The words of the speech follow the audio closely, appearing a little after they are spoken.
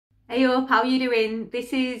Hey up, how are you doing?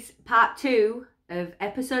 This is part 2 of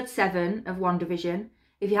episode 7 of Wandavision.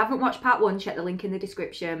 If you haven't watched part 1, check the link in the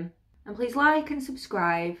description. And please like and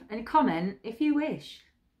subscribe and comment if you wish.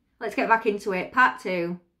 Let's get back into it. Part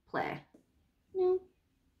 2, play. No. It's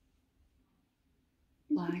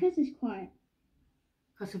Why? because he's quiet.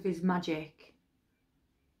 Because of his magic.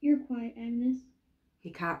 You're quiet, Agnes. He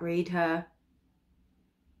can't read her.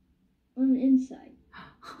 On the inside.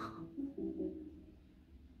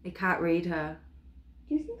 He can't read her.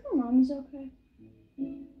 Do you think her mom is okay?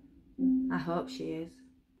 I hope she is.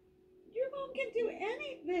 Your mom can do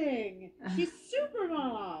anything. She's super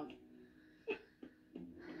mom.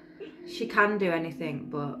 She can do anything,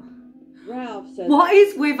 but... Ralph says... What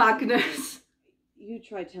is with Agnes? You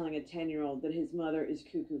try telling a 10-year-old that his mother is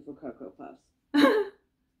cuckoo for Cocoa Puffs.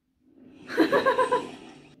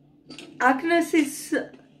 Agnes is...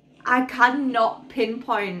 I cannot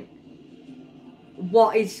pinpoint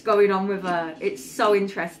what is going on with her. It's so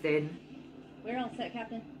interesting. We're all set,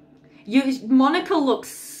 Captain. Monica looks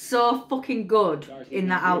so fucking good in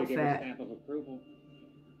that outfit.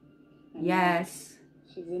 Yes.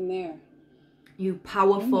 She's in there. You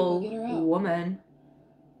powerful woman.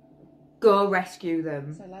 Go rescue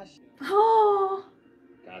them. Oh.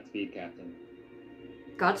 Godspeed, Captain.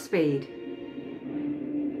 Godspeed.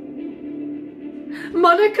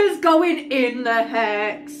 Monica's going in the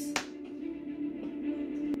hex.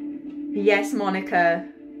 Yes, Monica.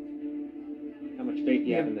 How much faith do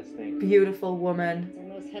you have in this thing? Beautiful woman. It's our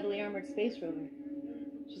most heavily armored space rover.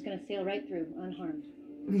 She's gonna sail right through, unharmed.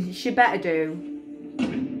 She better do.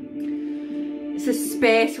 It's a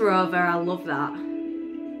space rover, I love that.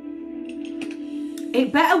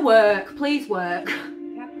 It better work, please work.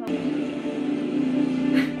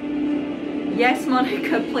 Yes,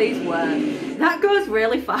 Monica, please work. That goes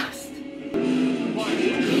really fast.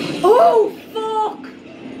 Oh, fuck!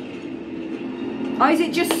 Or is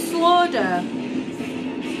it just slowed her?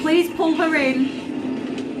 Please pull her in.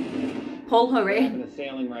 Pull her in.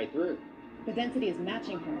 Sailing right through. The density is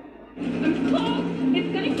matching her. I'm close!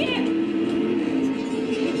 It's gonna get!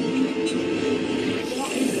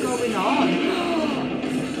 What is going on?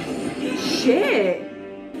 Shit!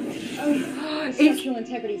 Structural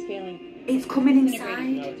integrity's failing. It's coming inside.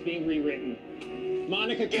 No, it's being rewritten.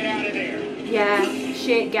 Monica, get out of there! Yeah,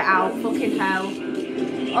 shit, get out. Fucking hell.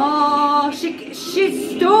 Oh,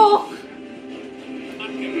 she's stuck!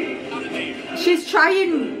 She's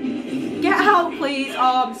trying. Get out, please.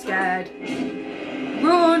 Oh, I'm scared.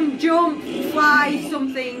 Run, jump, fly,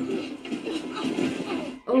 something.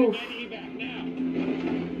 Oh.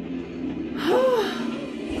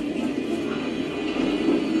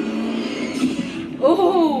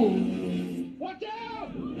 Oh. Watch out!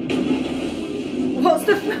 What's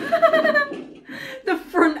the... The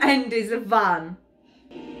front end is a van.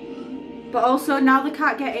 But also now they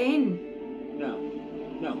can't get in. No.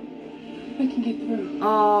 I can get through.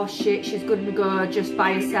 Oh shit, she's gonna go just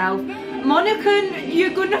by herself. Monica,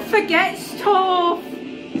 you're gonna forget stuff.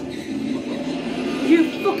 You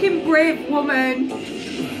fucking brave woman.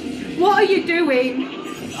 What are you doing?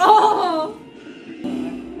 Oh!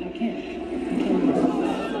 I can't.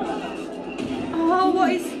 Oh,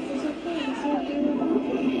 what is...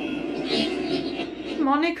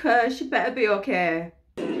 Monica, she better be okay.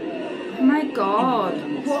 Oh my god.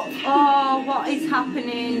 What? Oh, what is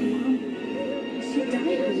happening?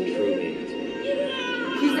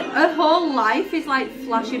 Her whole life is like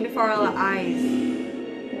flashing before her eyes.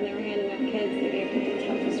 When they were handing out kids, they gave her the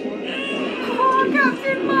toughest one. Oh,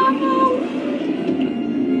 Captain Marvel!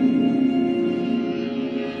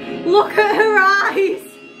 Look at her eyes!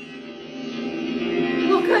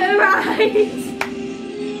 Look at her eyes!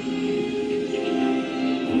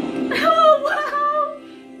 Oh, wow!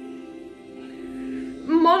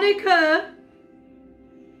 Monica!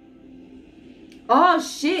 Oh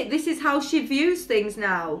shit, this is how she views things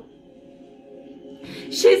now.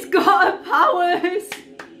 She's got her powers!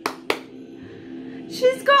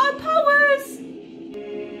 She's got her powers!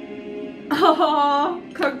 Oh,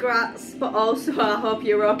 congrats, but also I hope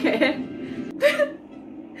you're okay.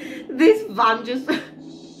 This van just...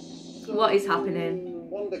 What is happening?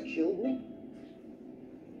 Wanda killed me?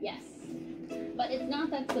 Yes. But it's not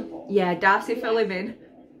that simple. Yeah, Darcy fill him in.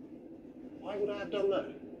 Why would I have done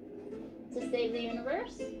that? To save the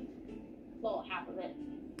universe? Well, half of it.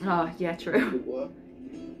 Oh, yeah, true. Good work.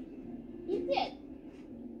 You did.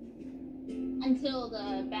 Until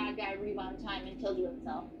the bad guy rewound time and killed you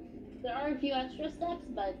himself. There are a few extra steps,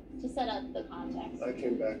 but to set up the context. I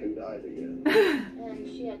came back and died again. And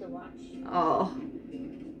she had to watch. Oh.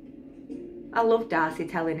 I love Darcy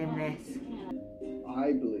telling him this.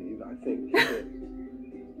 I think that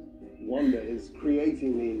Wanda is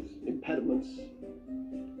creating these impediments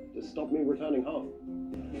to stop me returning home.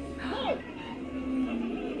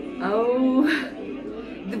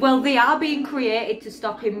 Oh. Well, they are being created to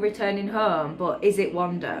stop him returning home, but is it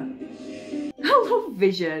Wanda? I love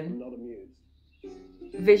Vision. I'm not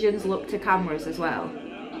amused. Vision's look to cameras as well.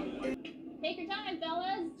 Take your time,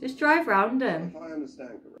 fellas. Just drive round him. If I understand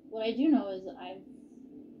correctly. What I do know is I've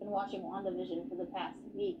been watching WandaVision for the past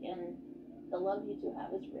week, and the love you two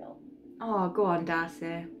have is real. Oh, go on,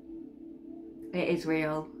 Darcy. It is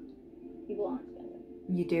real. You belong together.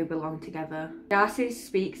 You do belong together. Darcy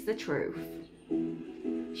speaks the truth.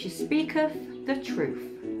 She speaketh the truth.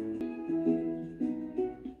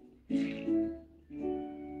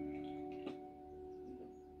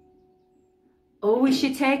 Oh, is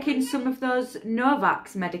she taking some of those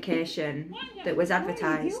Novak's medication that was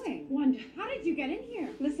advertised? What are you doing? Wanda, how did you get in here?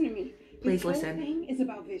 Listen to me. Please this whole listen. thing is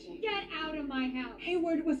about Vision. Get out of my house.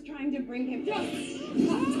 Hayward was trying to bring him. Just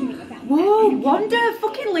talk to me about Whoa, that. Wanda,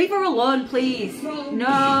 fucking leave her alone, please.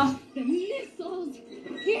 No, The missiles.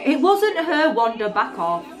 it wasn't her, Wanda, back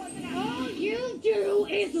off. All you do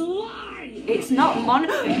is lie. It's not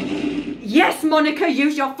Monica. Yes, Monica,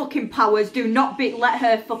 use your fucking powers. Do not let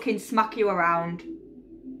her fucking smack you around.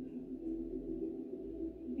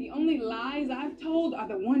 The only lies I've told are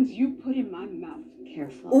the ones you put in my mouth.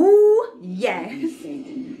 Careful. Ooh, yes.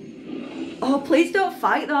 Oh, please don't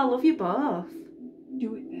fight though. I love you both.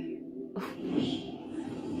 Do it then.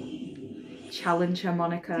 Challenge her, Take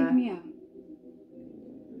Monica. me out.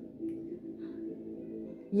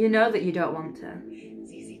 You know that you don't want to.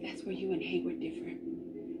 See, that's where you and Hayward differ.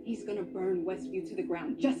 He's gonna burn Westview to the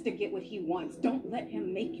ground just to get what he wants. Don't let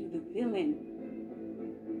him make you the villain.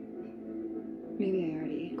 Maybe I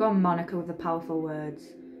already. Go on, Monica, with the powerful words.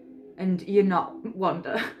 And you're not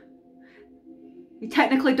Wanda. You've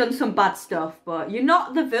technically done some bad stuff, but you're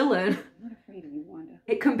not the villain. I'm not afraid of you, Wanda.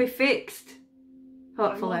 It can be fixed.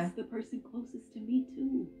 Hopefully. I lost the person closest to me,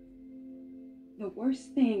 too. The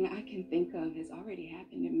worst thing I can think of has already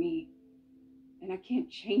happened to me. And I can't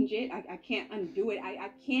change it. I can't undo it. I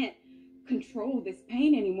can't control this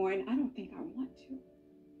pain anymore. And I don't think I want to.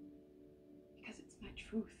 Because it's my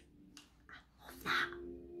truth. I love that.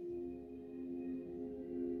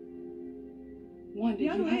 Wanda,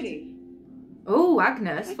 Young you have lady. Oh,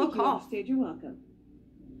 Agnes, I fuck think you off. understand. You're welcome.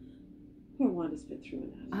 Poor Wanda's been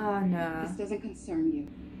through enough. Oh, no. This doesn't concern you.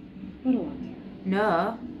 What do I care?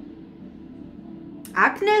 No.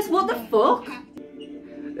 Agnes, what the fuck?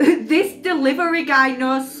 This delivery guy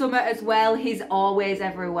knows something as well. He's always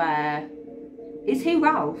everywhere. Is he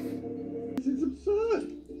Ralph? This is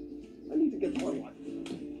absurd. I need to get to my wife.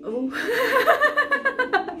 Oh.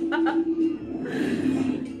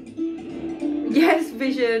 Yes,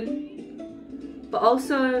 Vision. But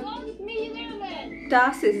also, Well, just meet you there then.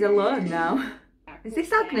 Darcy's alone now. Is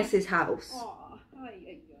this Agnes's house? Aw,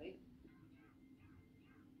 ay.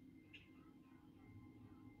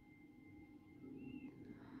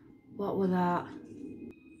 What was that?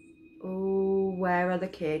 Oh, where are the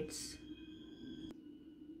kids?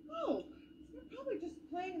 Oh, they're probably just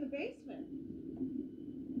playing in the basement.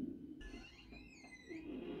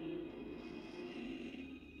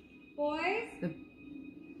 Boys,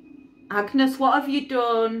 Agnes, what have you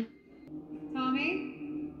done?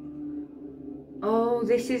 Tommy, Oh,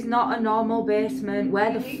 this is not a normal basement.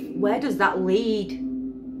 Where does that lead?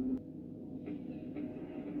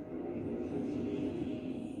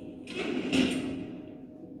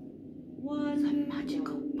 It's a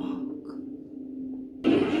magical book.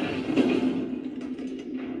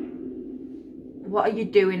 What are you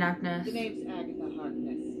doing, Agnes? The name's Agatha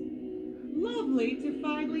Harkness. Lovely to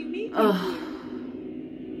finally meet you. Ugh.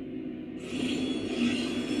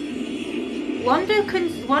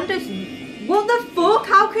 Wanda's... What the fuck?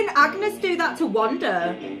 How can Agnes do that to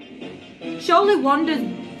Wanda? Surely Wanda's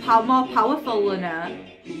more powerful than her.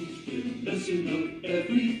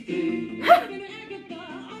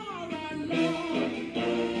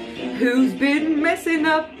 Who's been messing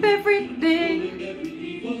up everything?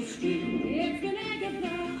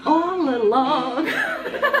 All along.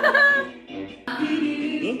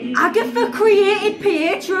 Agatha created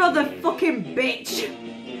Pietro, the fucking bitch.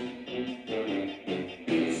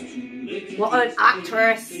 What an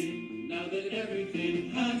actress.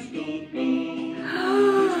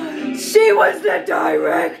 She was the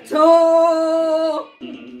director.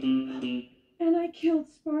 And I killed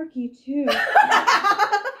Sparky, too.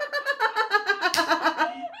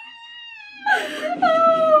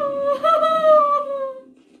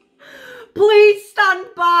 Please stand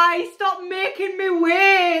by. Stop making me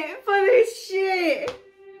wait for this shit.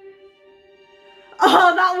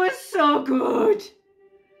 Oh, that was so good.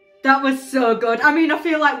 That was so good. I mean, I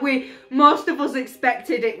feel like most of us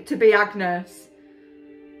expected it to be Agnes.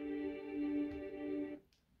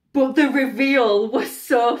 But the reveal was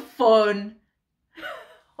so fun.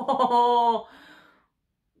 Oh,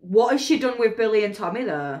 what has she done with Billy and Tommy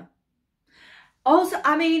though? Also,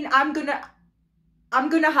 I mean, I'm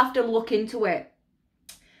gonna have to look into it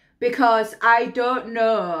because I don't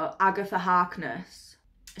know Agatha Harkness.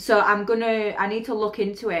 So I need to look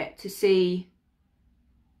into it to see.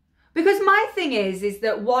 Because my thing is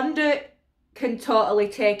that Wanda can totally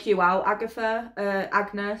take you out,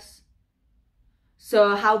 Agnes.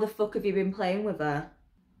 So how the fuck have you been playing with her?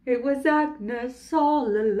 It was Agnes all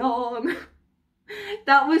along.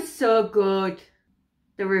 That was so good.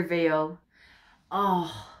 The reveal.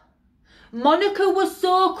 Oh. Monica was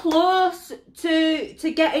so close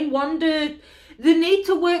to getting Wanda. They need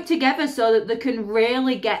to work together so that they can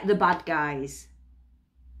really get the bad guys.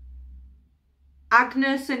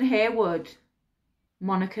 Agnes and Haywood.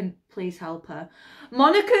 Monica, please help her.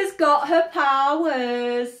 Monica's got her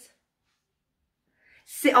powers.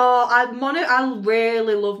 See, I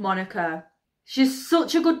really love Monica. She's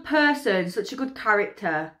such a good person, such a good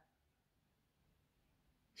character.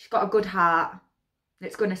 She's got a good heart.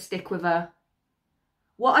 It's going to stick with her.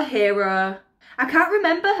 What a hero. I can't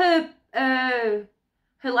remember her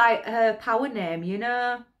power name, you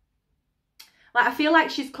know? Like, I feel like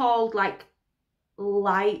she's called, like,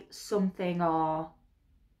 Light something or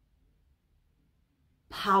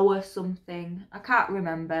Power something. I can't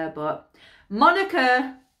remember, but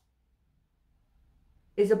Monica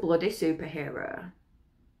is a bloody superhero.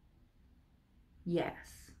 Yes.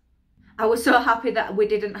 I was so happy that we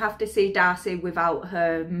didn't have to see Darcy without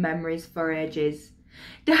her memories for ages.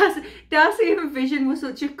 Darcy and Vision were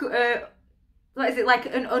such a, what is it, like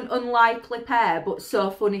an unlikely pair, but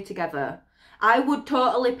so funny together. I would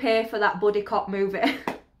totally pay for that buddy cop movie.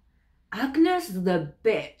 Agnes the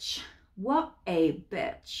bitch. What a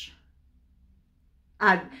bitch.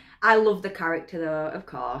 I love the character though, of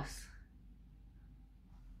course.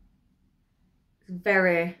 It's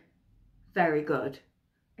very, very good.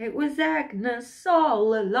 It was Agnes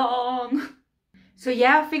all along. So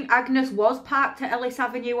yeah, I think Agnes was parked at Ellis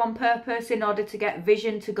Avenue on purpose in order to get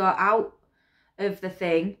Vision to go out of the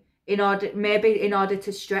thing, maybe in order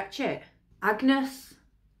to stretch it. Agnes,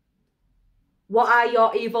 what are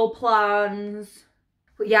your evil plans?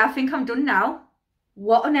 But yeah, I think I'm done now.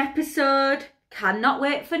 What an episode. Cannot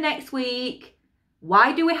wait for next week.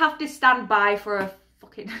 Why do we have to stand by for a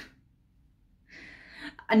fucking...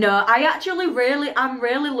 No, I'm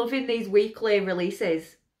really loving these weekly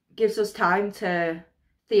releases. Gives us time to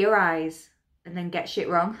theorise and then get shit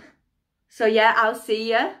wrong. So yeah, I'll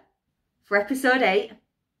see you for episode 8.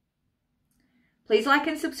 Please like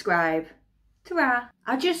and subscribe. Ta-ra.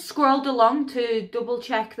 I just scrolled along to double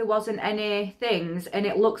check there wasn't any things and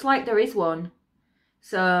it looks like there is one.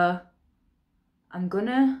 So I'm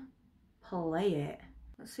gonna play it.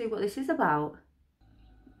 Let's see what this is about.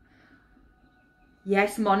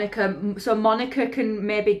 Yes, Monica. So Monica can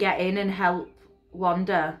maybe get in and help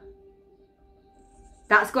Wanda.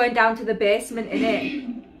 That's going down to the basement,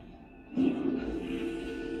 innit?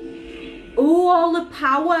 Oh, all the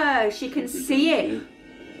power. She can see it.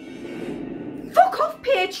 Fuck off,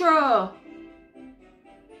 Pietro.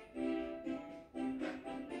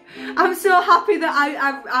 I'm so happy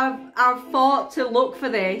that I've fought to look for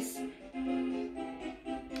this.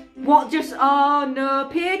 What just, oh no,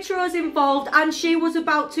 Pietro's involved and she was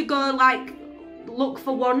about to go like look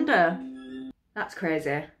for Wanda. That's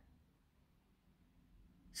crazy.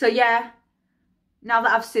 So yeah, now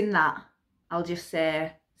that I've seen that, I'll just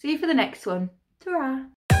say, see you for the next one. Ta-ra.